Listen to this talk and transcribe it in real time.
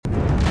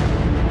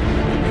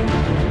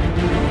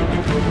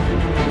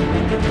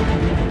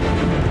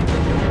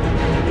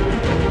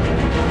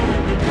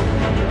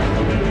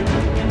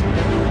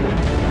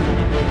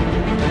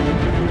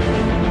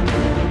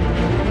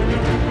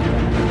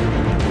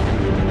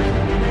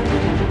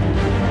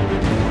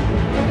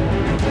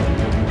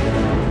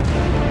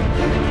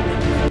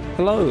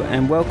Hello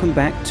and welcome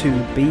back to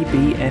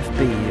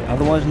BBFB,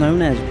 otherwise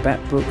known as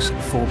Bat Books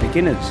for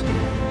Beginners.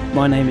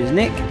 My name is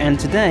Nick and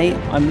today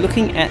I'm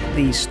looking at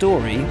the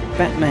story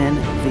Batman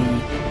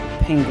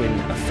v Penguin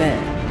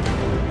Affair.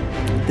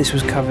 This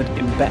was covered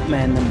in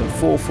Batman number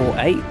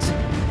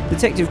 448,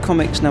 Detective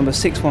Comics number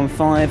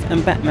 615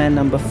 and Batman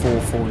number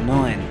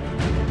 449.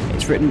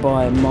 It's written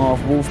by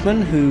Marv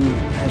Wolfman, who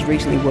has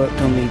recently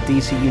worked on the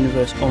DC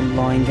Universe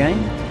Online game,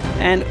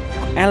 and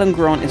Alan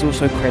Grant is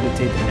also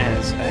credited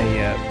as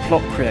a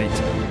plot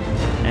creator,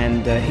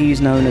 and he's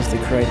known as the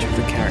creator of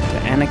the character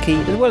Anarchy,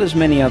 as well as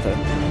many other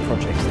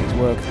projects that he's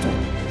worked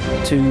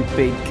on. Two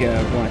big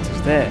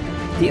writers there.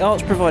 The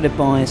art's provided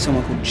by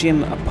someone called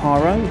Jim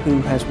Aparo, who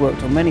has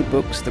worked on many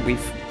books that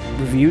we've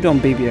reviewed on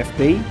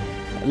BBFB,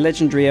 a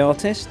legendary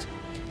artist,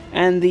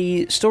 and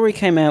the story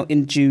came out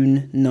in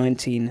June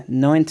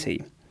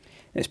 1990.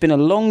 It's been a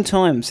long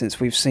time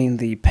since we've seen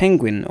the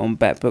Penguin on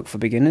Bat Book for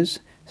Beginners,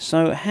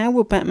 so how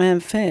will Batman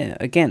fare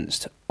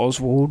against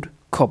Oswald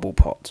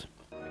Cobblepot?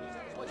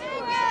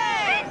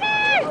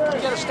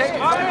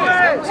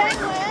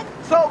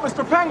 So,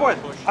 Mr. Penguin!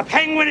 A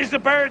penguin is a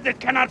bird that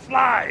cannot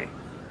fly.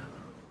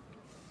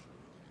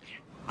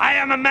 I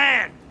am a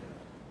man.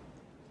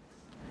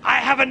 I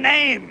have a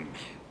name.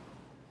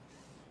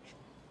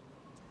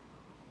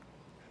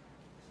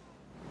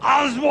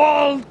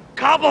 Oswald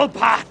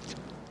Cobblepot.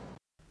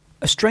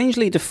 A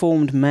strangely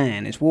deformed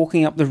man is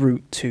walking up the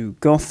route to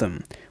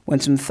Gotham when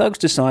some thugs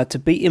decide to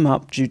beat him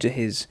up due to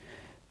his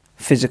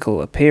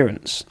physical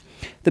appearance.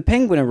 The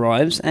Penguin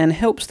arrives and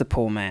helps the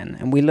poor man,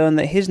 and we learn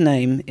that his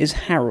name is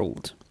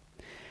Harold.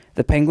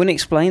 The Penguin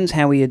explains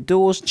how he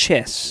adores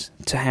chess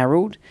to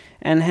Harold,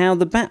 and how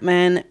the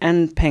Batman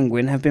and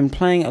Penguin have been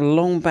playing a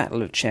long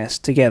battle of chess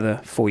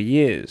together for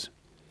years.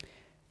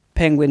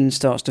 Penguin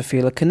starts to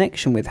feel a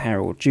connection with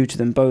Harold due to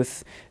them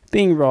both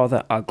being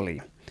rather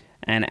ugly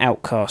and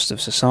outcasts of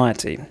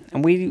society,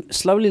 and we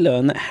slowly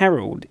learn that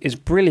Harold is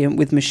brilliant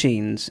with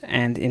machines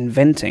and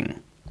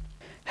inventing.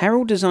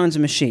 Harold designs a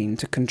machine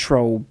to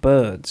control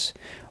birds.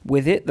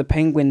 With it, the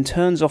Penguin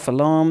turns off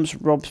alarms,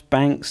 robs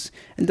banks,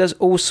 and does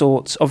all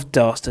sorts of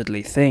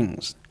dastardly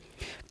things.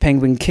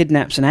 Penguin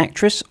kidnaps an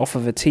actress off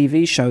of a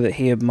TV show that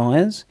he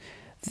admires.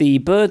 The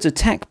birds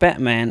attack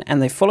Batman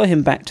and they follow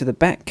him back to the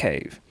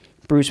Batcave.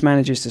 Bruce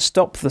manages to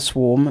stop the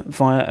swarm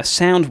via a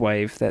sound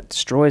wave that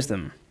destroys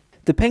them.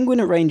 The Penguin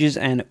arranges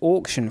an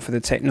auction for the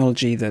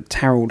technology that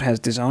Harold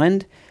has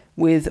designed,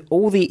 with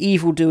all the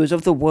evildoers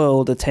of the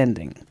world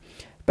attending.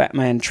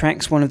 Batman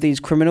tracks one of these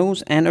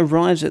criminals and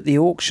arrives at the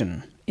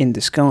auction in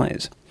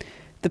disguise.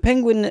 The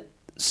Penguin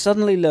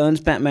suddenly learns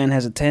Batman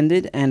has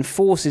attended and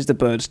forces the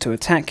birds to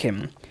attack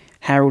him.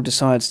 Harold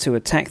decides to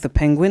attack the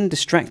Penguin,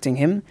 distracting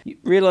him,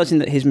 realizing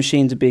that his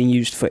machines are being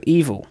used for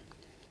evil.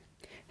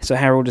 So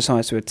Harold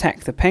decides to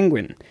attack the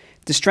Penguin,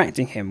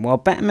 distracting him, while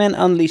Batman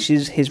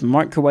unleashes his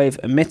microwave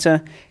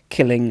emitter,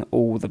 killing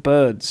all the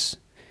birds.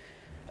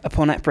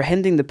 Upon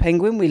apprehending the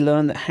Penguin, we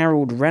learn that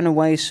Harold ran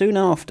away soon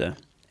after,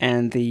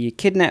 and the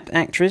kidnapped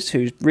actress,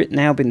 who's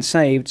now been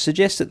saved,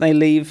 suggests that they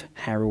leave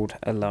Harold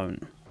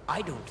alone.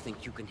 I don't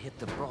think you can hit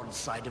the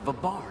broadside of a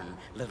barn,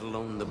 let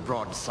alone the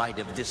broadside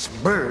of this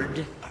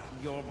bird.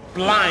 You're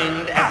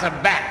blind as a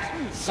bat,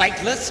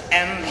 sightless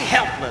and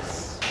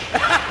helpless.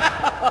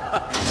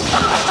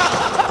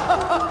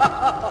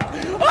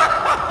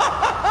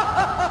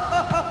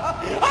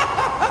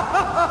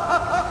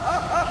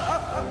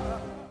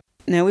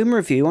 Now, in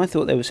review, I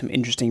thought there were some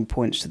interesting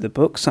points to the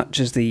book, such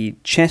as the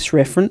chess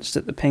reference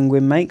that the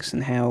Penguin makes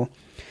and how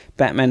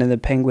Batman and the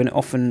Penguin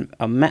often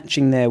are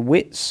matching their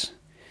wits,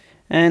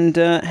 and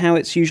how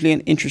it's usually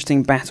an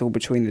interesting battle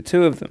between the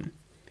two of them.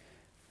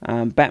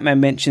 Batman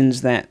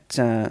mentions that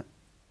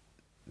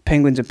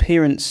Penguin's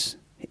appearance...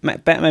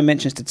 Batman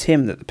mentions to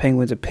Tim that the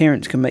Penguin's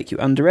appearance can make you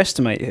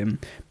underestimate him,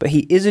 but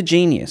he is a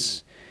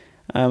genius.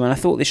 And I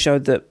thought this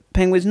showed that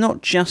Penguin's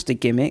not just a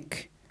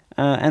gimmick,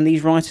 and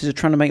these writers are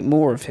trying to make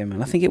more of him,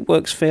 and I think it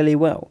works fairly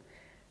well.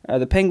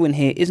 The Penguin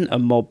here isn't a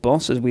mob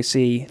boss, as we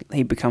see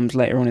he becomes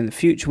later on in the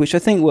future, which I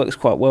think works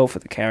quite well for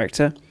the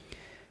character.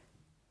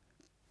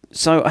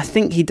 So I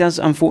think he does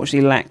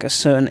unfortunately lack a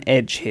certain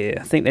edge here.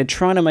 I think they're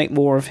trying to make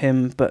more of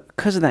him, but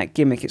because of that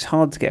gimmick, it's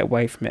hard to get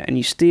away from it, and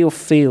you still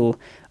feel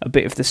a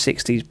bit of the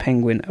 60s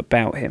Penguin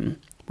about him,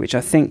 which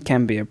I think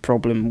can be a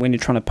problem when you're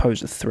trying to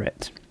pose a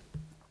threat.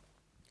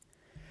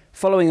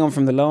 Following on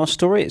from the last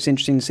story, it's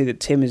interesting to see that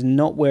Tim is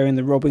not wearing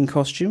the Robin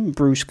costume.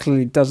 Bruce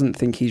clearly doesn't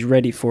think he's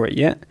ready for it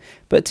yet,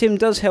 but Tim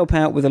does help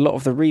out with a lot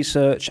of the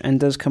research and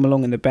does come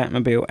along in the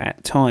Batmobile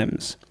at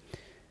times.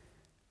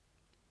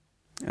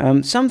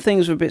 Some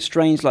things were a bit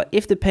strange, like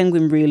if the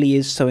Penguin really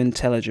is so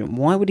intelligent,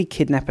 why would he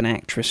kidnap an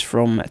actress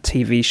from a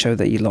TV show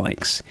that he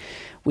likes?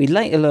 We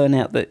later learn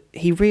out that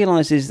he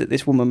realises that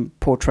this woman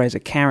portrays a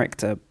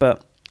character,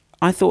 but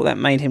I thought that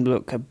made him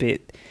look a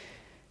bit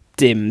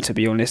dim, to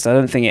be honest. I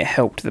don't think it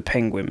helped the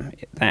Penguin,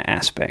 that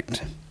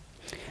aspect.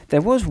 There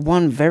was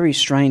one very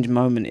strange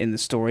moment in the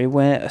story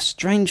where a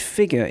strange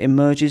figure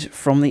emerges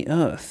from the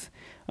earth.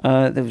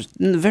 There was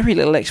very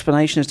little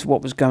explanation as to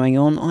what was going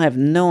on. I have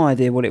no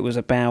idea what it was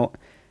about.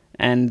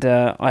 And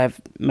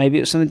maybe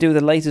it's something to do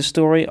with the later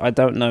story, I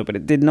don't know, but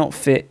it did not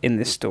fit in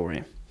this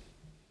story.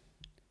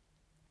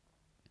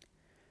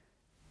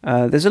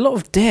 There's a lot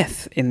of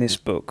death in this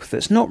book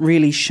that's not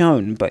really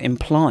shown but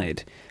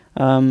implied.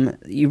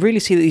 You really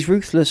see that these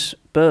ruthless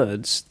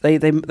birds,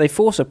 they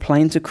force a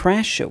plane to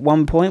crash at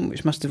one point,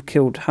 which must have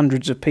killed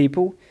hundreds of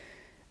people.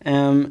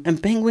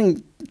 And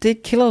Penguin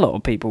did kill a lot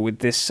of people with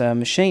this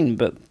machine,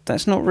 but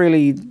that's not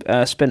really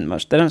spent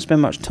much. They don't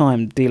spend much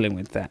time dealing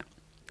with that.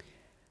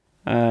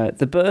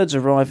 The birds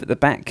arrive at the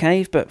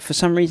Batcave, but for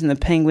some reason the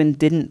Penguin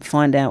didn't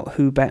find out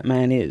who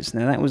Batman is.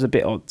 Now that was a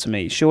bit odd to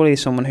me. Surely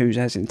someone who's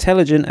as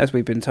intelligent as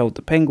we've been told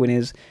the Penguin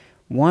is,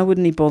 why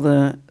wouldn't he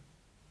bother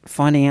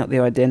finding out the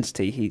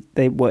identity?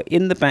 They were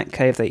in the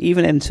Batcave, they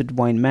even entered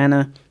Wayne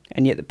Manor,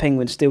 and yet the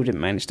Penguin still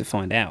didn't manage to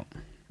find out.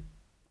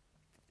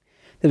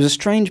 There was a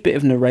strange bit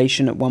of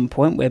narration at one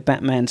point where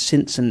Batman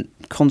sits and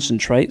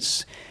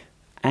concentrates,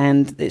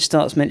 and it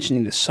starts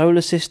mentioning the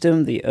solar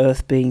system, the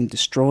Earth being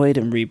destroyed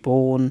and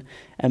reborn,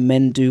 and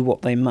men do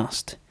what they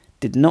must.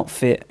 Did not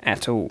fit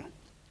at all.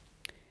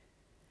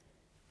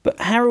 But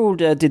Harold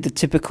did the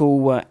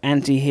typical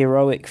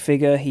anti-heroic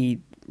figure. He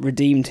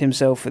redeemed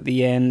himself at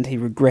the end. He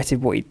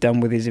regretted what he'd done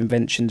with his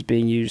inventions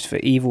being used for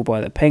evil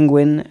by the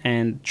Penguin,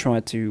 and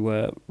tried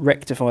to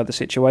rectify the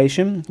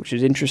situation, which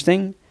is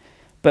interesting.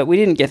 But we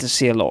didn't get to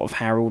see a lot of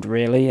Harold,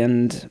 really,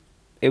 and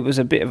it was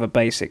a bit of a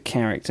basic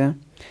character.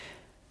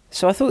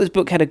 So I thought this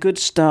book had a good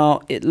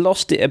start. It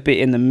lost it a bit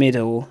in the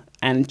middle,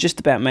 and just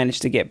about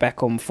managed to get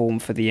back on form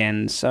for the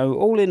end. So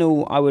all in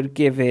all, I would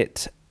give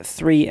it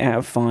 3 out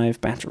of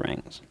 5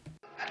 Batarangs.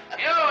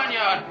 You and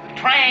your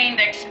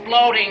trained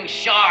exploding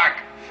shark.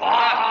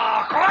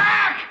 Oh,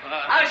 crack!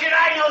 How should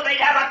I know they'd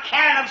have a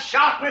can of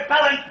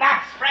shock-repellent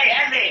bat spray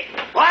handy?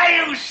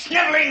 Why, you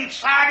sniveling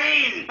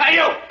sardine! Are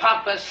you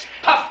pompous,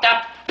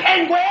 puffed-up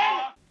penguin?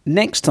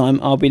 Next time,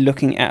 I'll be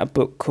looking at a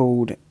book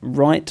called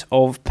Rite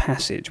of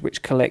Passage,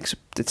 which collects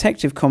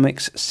Detective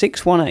Comics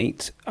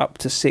 618 up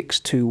to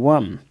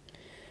 621.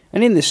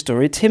 And in this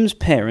story, Tim's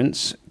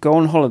parents go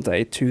on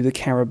holiday to the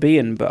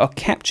Caribbean, but are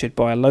captured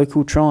by a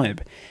local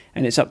tribe,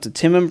 and it's up to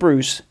Tim and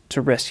Bruce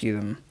to rescue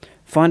them.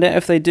 Find out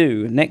if they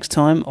do next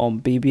time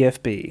on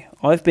BBFB.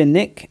 I've been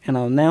Nick, and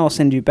I'll now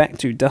send you back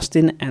to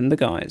Dustin and the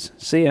guys.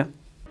 See ya.